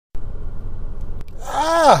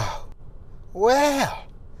Oh, well,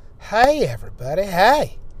 hey everybody,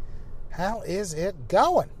 hey. How is it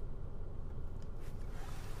going?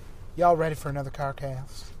 Y'all ready for another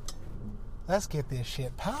CarCast? Let's get this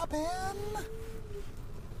shit poppin'.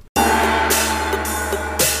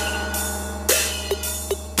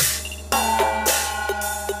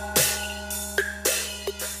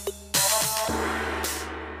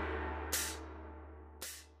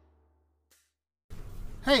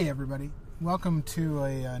 Hey everybody, welcome to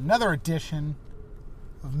another edition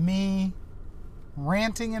of me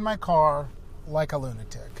ranting in my car like a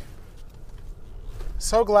lunatic.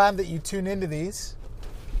 So glad that you tune into these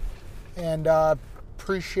and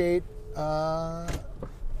appreciate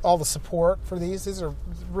all the support for these. These are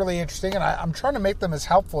really interesting and I'm trying to make them as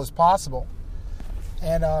helpful as possible.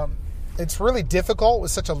 And it's really difficult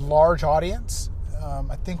with such a large audience.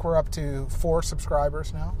 I think we're up to 4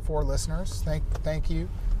 subscribers now, 4 listeners. Thank you,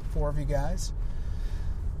 4 of you guys.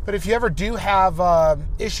 But if you ever do have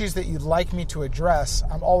issues that you'd like me to address,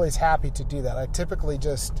 I'm always happy to do that. I typically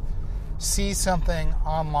just see something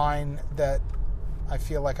online that I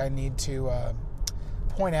feel like I need to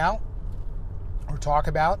point out or talk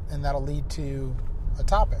about, and that'll lead to a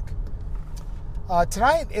topic.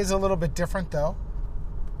 Tonight is a little bit different, though,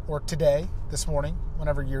 or today, this morning,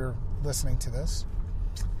 whenever you're listening to this.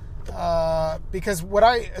 Because what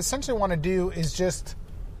I essentially want to do is just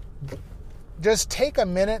take a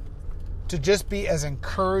minute to just be as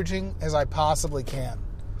encouraging as I possibly can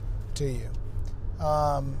to you.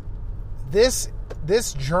 This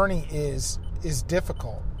journey is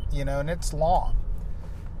difficult, and it's long.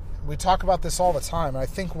 We talk about this all the time. I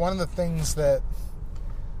think one of the things that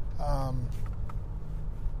I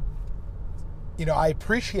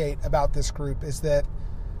appreciate about this group is that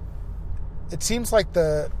it seems like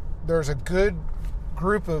there's a good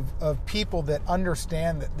group of people that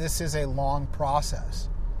understand that this is a long process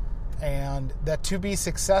and that to be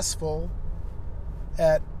successful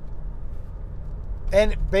at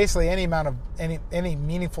basically any amount of any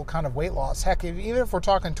meaningful kind of weight loss, heck, even if we're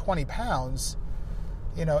talking 20 pounds,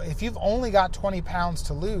 if you've only got 20 pounds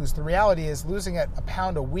to lose, the reality is losing at a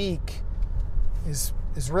pound a week is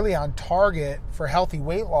really on target for healthy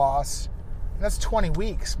weight loss. That's 20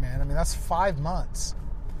 weeks, man. I mean, that's 5 months.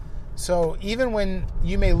 So even when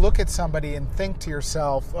you may look at somebody and think to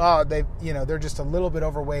yourself, oh, they're just a little bit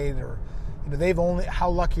overweight, or how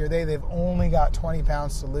lucky are they? They've only got 20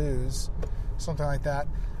 pounds to lose, something like that.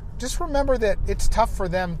 Just remember that it's tough for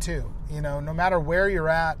them too. No matter where you're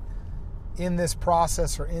at in this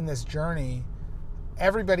process or in this journey,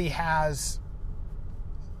 everybody has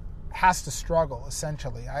to struggle,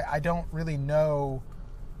 essentially. I don't really know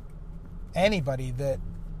anybody that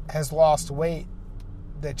has lost weight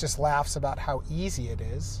that just laughs about how easy it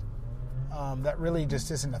is. That really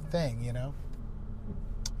just isn't a thing,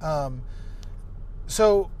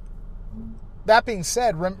 So that being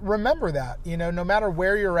said, remember that, no matter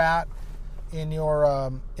where you're at in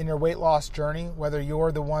your weight loss journey, whether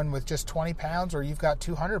you're the one with just 20 pounds or you've got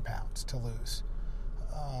 200 pounds to lose,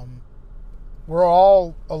 we're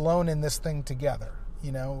all alone in this thing together.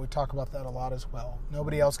 We talk about that a lot as well.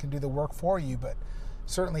 Nobody else can do the work for you, but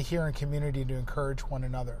certainly here in community to encourage one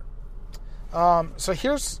another. So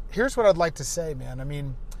here's what I'd like to say, man. I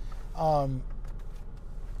mean,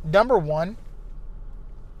 number one,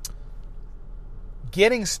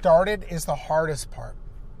 getting started is the hardest part.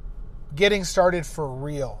 Getting started for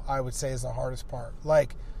real, I would say, is the hardest part.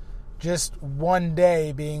 Like, just one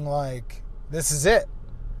day being like, this is it.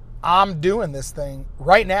 I'm doing this thing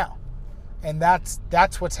right now. And that's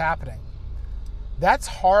what's happening. That's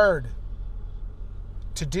hard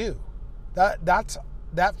to do. That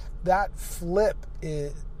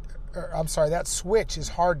switch is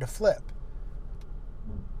hard to flip.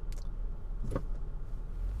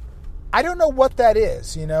 I don't know what that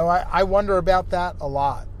is. I wonder about that a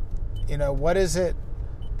lot. What is it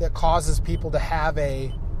that causes people to have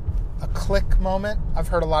a click moment? I've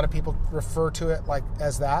heard a lot of people refer to it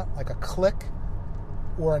as that, like a click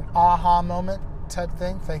or an aha moment type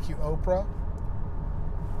thing. Thank you, Oprah.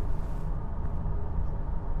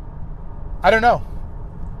 I don't know.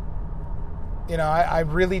 I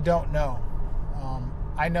really don't know.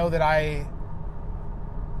 I know that I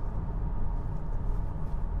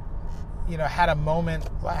had a moment,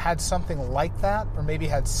 had something like that, or maybe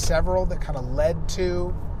had several that kind of led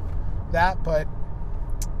to that. But,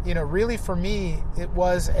 really for me, it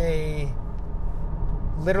was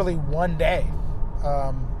literally one day.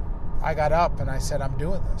 I got up and I said, I'm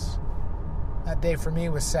doing this. That day for me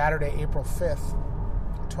was Saturday, April 5th,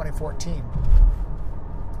 2014.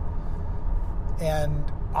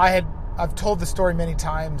 And I had I've told the story many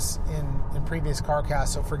times in previous CarCasts,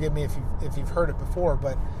 so forgive me if you've heard it before,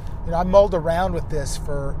 but I mulled around with this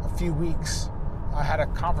for a few weeks. I had a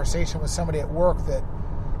conversation with somebody at work that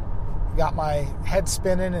got my head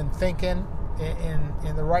spinning and thinking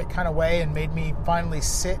in the right kind of way, and made me finally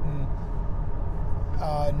sit and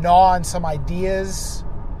gnaw on some ideas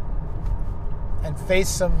and face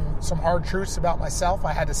some hard truths about myself.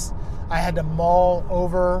 I had to mull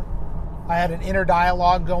over. I had an inner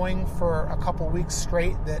dialogue going for a couple weeks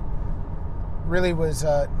straight that really was,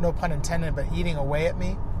 no pun intended, but eating away at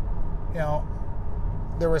me.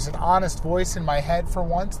 There was an honest voice in my head for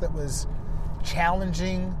once that was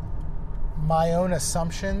challenging my own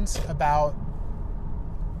assumptions about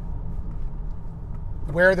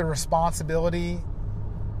where the responsibility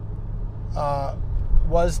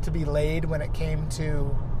was to be laid when it came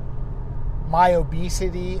to my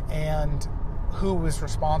obesity and who was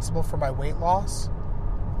responsible for my weight loss.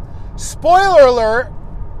 Spoiler alert,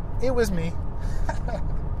 it was me.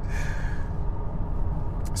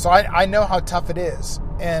 So I know how tough it is.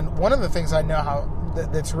 And one of the things I know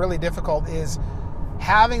that's really difficult is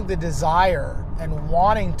having the desire and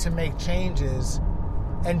wanting to make changes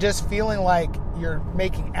and just feeling like you're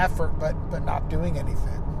making effort but not doing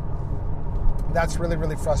anything. That's really,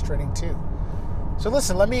 really frustrating too. So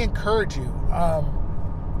listen, let me encourage you.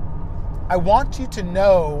 I want you to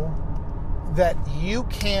know that you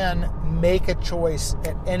can make a choice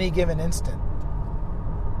at any given instant.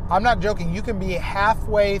 I'm not joking. You can be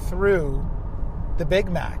halfway through the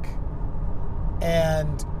Big Mac,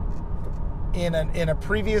 and in a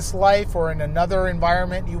previous life or in another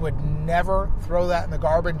environment, you would never throw that in the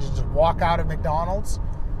garbage and just walk out of McDonald's.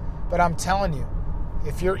 But I'm telling you,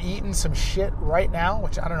 if you're eating some shit right now,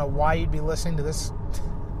 which I don't know why you'd be listening to this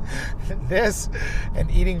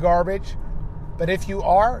and eating garbage, but if you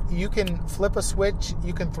are, you can flip a switch,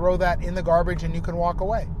 you can throw that in the garbage, and you can walk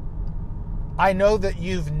away. I know that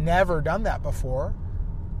you've never done that before.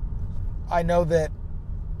 I know that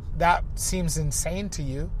seems insane to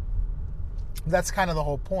you. That's kind of the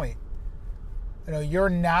whole point. Your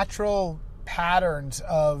natural patterns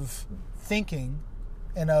of thinking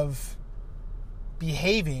and of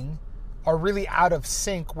behaving are really out of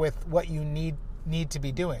sync with what you need to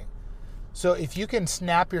be doing. So if you can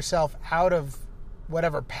snap yourself out of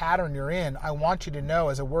whatever pattern you're in, I want you to know,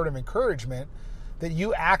 as a word of encouragement, that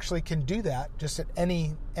you actually can do that just at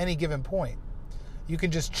any given point. You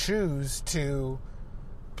can just choose to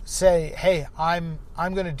say, hey, I'm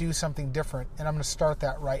going to do something different, and I'm going to start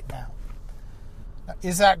that right now. Now,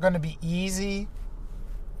 is that going to be easy?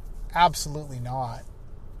 Absolutely not.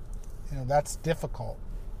 That's difficult.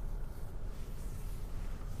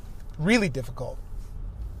 Really difficult.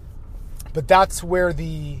 But that's where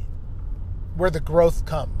the growth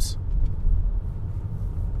comes.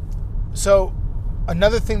 So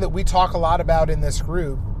another thing that we talk a lot about in this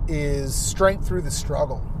group is strength through the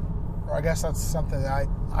struggle. Or I guess that's something that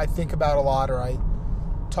I think about a lot, or I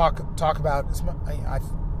talk about.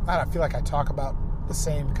 I feel like I talk about the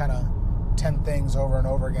same kind of 10 things over and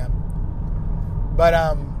over again. But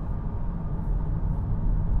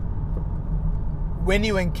when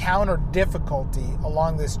you encounter difficulty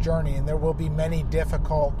along this journey, and there will be many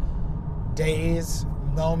difficult days,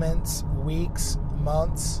 moments, weeks,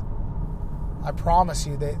 months, I promise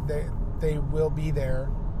you they will be there.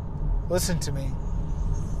 Listen to me.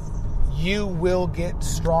 You will get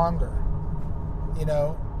stronger.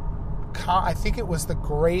 I think it was the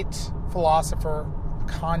great philosopher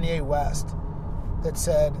Kanye West that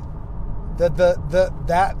said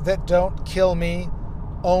that don't kill me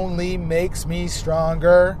only makes me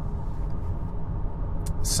stronger.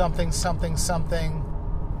 Something.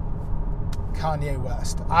 Kanye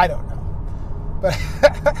West. I don't know. But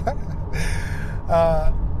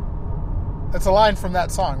it's a line from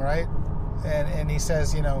that song, right? And he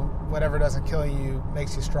says, whatever doesn't kill you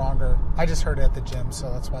makes you stronger. I just heard it at the gym,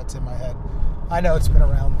 so that's why it's in my head. I know it's been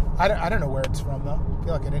around. I don't know where it's from, though. I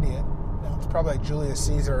feel like an idiot. It's probably like Julius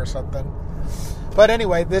Caesar or something. But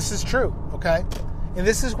anyway, this is true, okay? And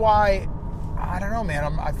this is why, I don't know,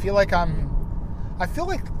 man. I feel like I'm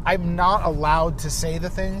not allowed to say the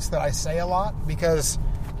things that I say a lot, because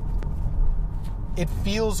it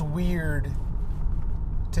feels weird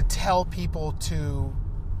to tell people to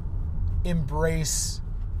embrace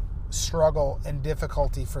struggle and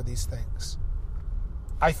difficulty for these things.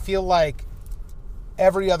 I feel like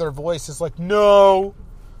every other voice is like, no,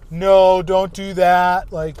 don't do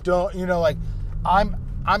that. Like, don't,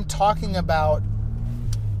 I'm talking about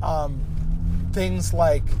things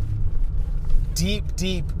like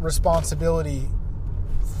deep responsibility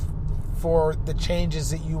for the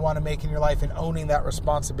changes that you want to make in your life and owning that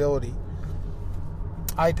responsibility.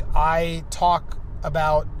 I talk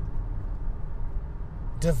about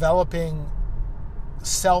developing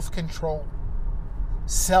self-control,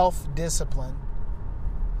 self-discipline,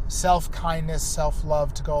 self-kindness,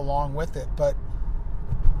 self-love to go along with it. But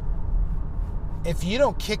if you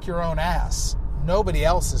don't kick your own ass, nobody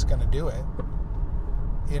else is going to do it.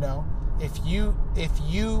 You know, if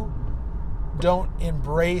you don't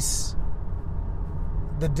embrace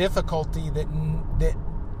the difficulty that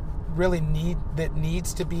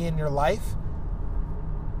needs to be in your life,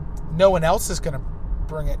 no one else is going to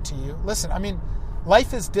bring it to you. Listen, I mean,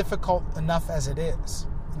 life is difficult enough as it is.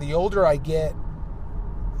 The older I get,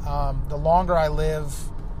 the longer I live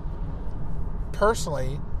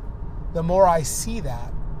personally, the more I see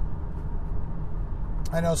that.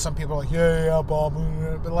 I know some people are like, yeah, Bob,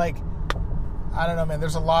 but like, I don't know, man,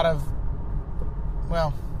 there's a lot of,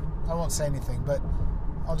 well, I won't say anything, but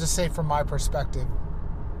I'll just say from my perspective,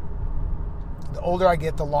 the older I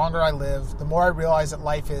get, the longer I live, the more I realize that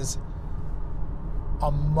life is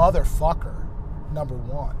a motherfucker, number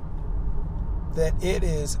one. That it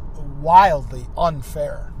is wildly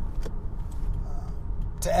unfair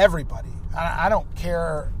to everybody. I don't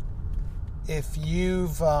care if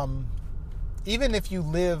you've, even if you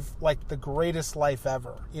live like the greatest life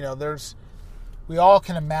ever. You know, we all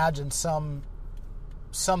can imagine some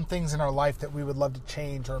things in our life that we would love to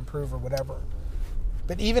change or improve or whatever.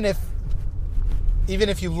 But even if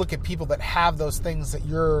you look at people that have those things that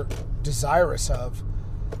you're desirous of,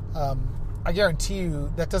 I guarantee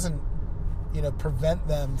you that doesn't, prevent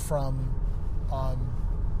them from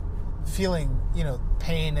feeling,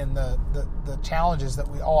 pain and the challenges that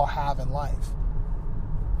we all have in life.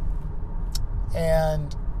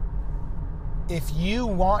 And if you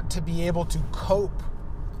want to be able to cope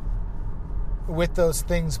with those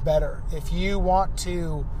things better, if you want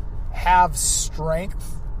to have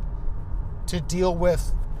strength to deal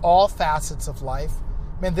with all facets of life,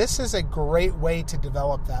 man, this is a great way to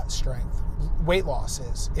develop that strength. Weight loss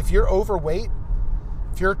is. If you're overweight,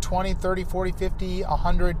 if you're 20, 30, 40, 50,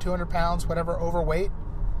 100, 200 pounds, whatever, overweight,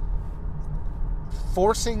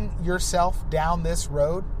 forcing yourself down this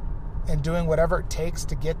road and doing whatever it takes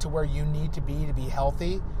to get to where you need to be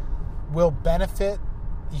healthy will benefit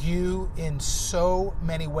you in so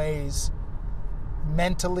many ways,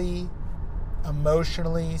 mentally,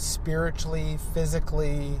 emotionally, spiritually,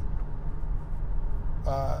 physically,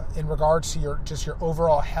 in regards to your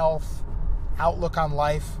overall health, outlook on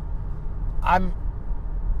life.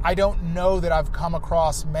 I don't know that I've come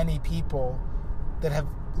across many people that have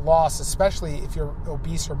lost, especially if you're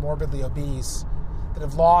obese or morbidly obese, that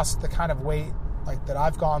have lost the kind of weight like that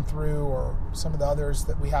I've gone through, or some of the others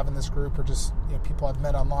that we have in this group, or just people I've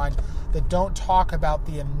met online, that don't talk about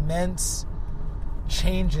the immense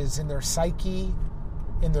changes in their psyche,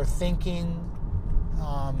 in their thinking,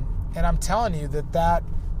 and I'm telling you that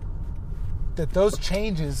those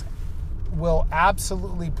changes will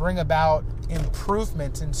absolutely bring about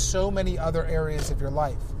improvements in so many other areas of your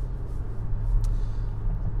life.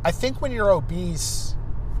 I think when you're obese,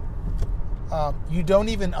 you don't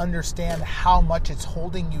even understand how much it's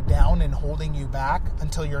holding you down and holding you back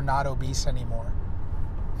until you're not obese anymore.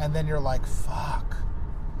 And then you're like, fuck,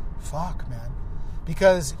 man.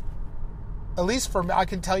 Because, at least for me, I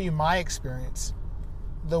can tell you my experience.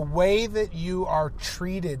 The way that you are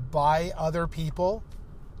treated by other people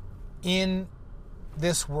in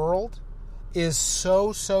this world is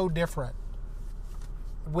so different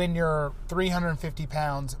when you're 350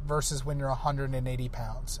 pounds versus when you're 180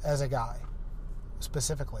 pounds as a guy,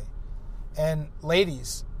 specifically. And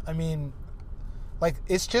ladies, I mean, like,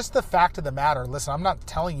 it's just the fact of the matter. Listen, I'm not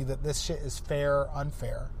telling you that this shit is fair or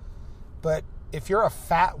unfair, but if you're a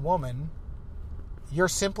fat woman, you're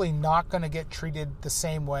simply not going to get treated the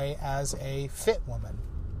same way as a fit woman.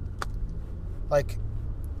 Like,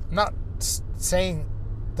 I'm not saying,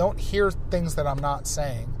 don't hear things that I'm not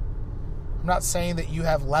saying. I'm not saying that you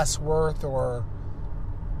have less worth or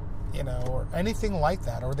anything like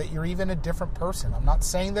that, or that you're even a different person. I'm not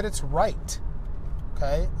saying that it's right.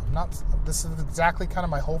 Okay? This is exactly kind of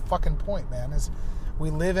my whole fucking point, man, is we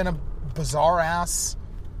live in a bizarre ass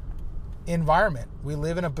environment. We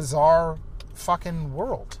live in a bizarre fucking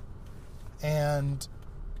world. And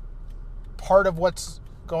part of what's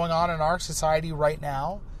going on in our society right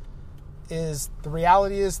now is the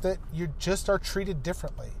reality is that you just are treated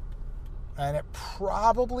differently. And it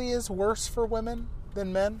probably is worse for women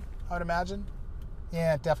than men, I would imagine.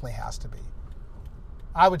 Yeah, it definitely has to be.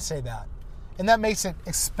 I would say that. And that makes it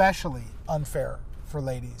especially unfair for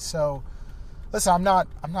ladies. So, listen, I'm not,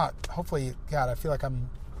 hopefully, God, I feel like I'm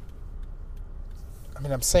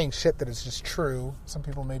I'm saying shit that is just true. Some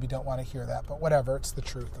people maybe don't want to hear that, but whatever, it's the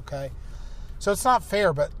truth, okay? So it's not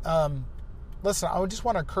fair, but listen, I would just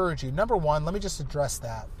want to encourage you. Number one, let me just address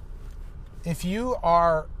that. If you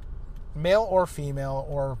are male or female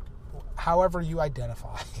or however you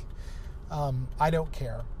identify, I don't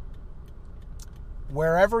care.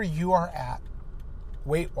 Wherever you are at,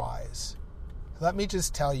 weight-wise, let me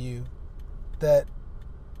just tell you that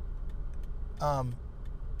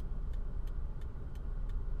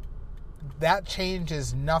that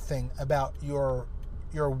changes nothing about your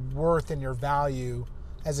worth and your value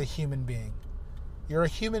as a human being. You're a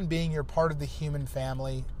human being. You're part of the human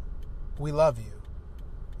family. We love you.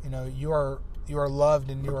 You are loved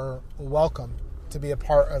and you are welcome to be a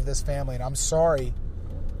part of this family. And I'm sorry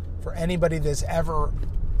for anybody that's ever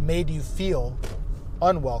made you feel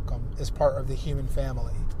unwelcome as part of the human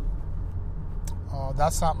family.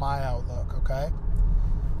 That's not my outlook, okay?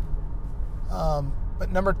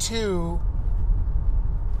 But number two,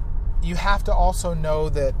 you have to also know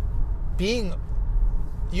that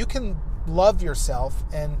you can love yourself,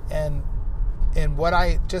 and what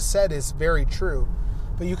I just said is very true,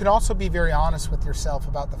 but you can also be very honest with yourself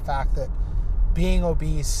about the fact that being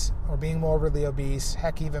obese or being morbidly obese,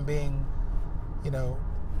 heck, even being,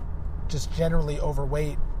 just generally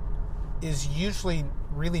overweight, is usually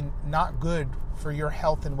really not good for your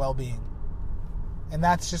health and well-being. And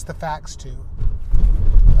that's just the facts too.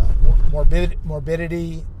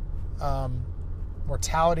 Morbidity,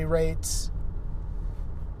 mortality rates,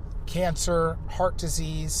 cancer, heart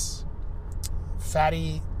disease,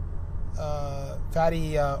 fatty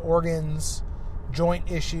organs,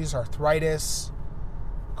 joint issues, arthritis,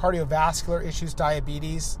 cardiovascular issues,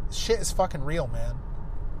 diabetes. Shit is fucking real, man.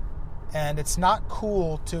 And it's not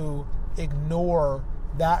cool to ignore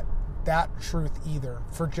that truth either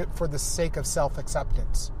for the sake of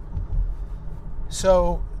self-acceptance.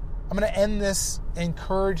 So I'm going to end this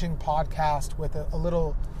encouraging podcast with a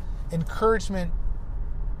little encouragement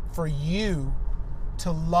for you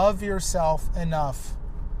to love yourself enough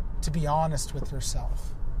to be honest with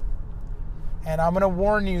yourself. And I'm going to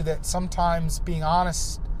warn you that sometimes being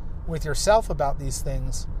honest with yourself about these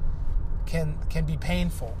things can be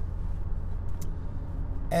painful.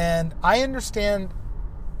 And I understand.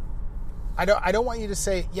 I don't want you to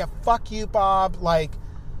say, yeah, fuck you, Bob. Like,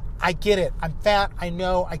 I get it. I'm fat. I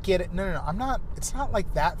know. I get it. No. I'm not. It's not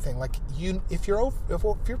like that thing. Like, if you're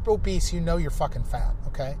obese, you're fucking fat.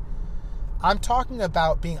 Okay. I'm talking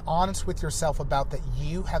about being honest with yourself about that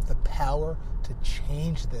you have the power to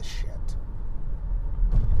change this shit.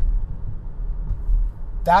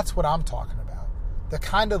 That's what I'm talking about. The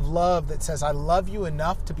kind of love that says, I love you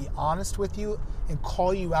enough to be honest with you and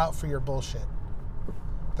call you out for your bullshit.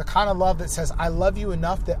 The kind of love that says, I love you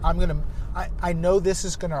enough that I know this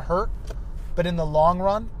is going to hurt, but in the long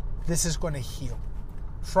run, this is going to heal.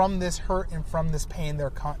 From this hurt and from this pain,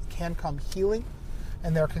 there can come healing,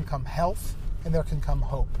 and there can come health, and there can come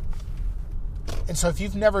hope. And so if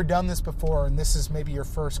you've never done this before, and this is maybe your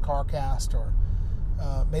first CarCast, or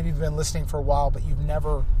maybe you've been listening for a while, but you've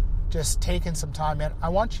never just taken some time in, I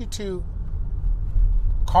want you to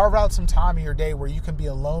carve out some time in your day where you can be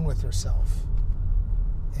alone with yourself,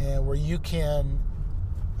 and where you can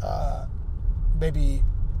maybe,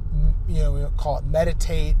 call it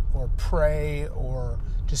meditate or pray or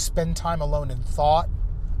just spend time alone in thought,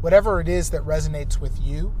 whatever it is that resonates with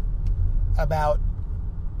you, about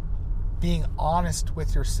being honest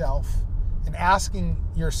with yourself and asking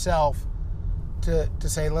yourself to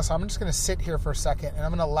say, listen, I'm just going to sit here for a second and I'm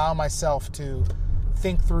going to allow myself to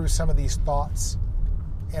think through some of these thoughts,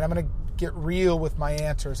 and I'm going to get real with my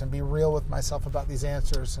answers and be real with myself about these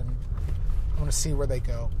answers, and I'm going to see where they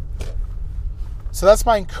go. So that's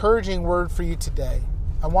my encouraging word for you today.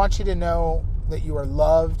 I want you to know that you are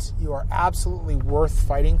loved. You are absolutely worth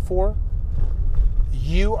fighting for.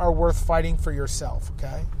 You are worth fighting for yourself,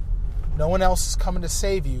 okay? No one else is coming to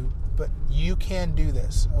save you, but you can do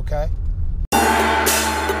this, okay?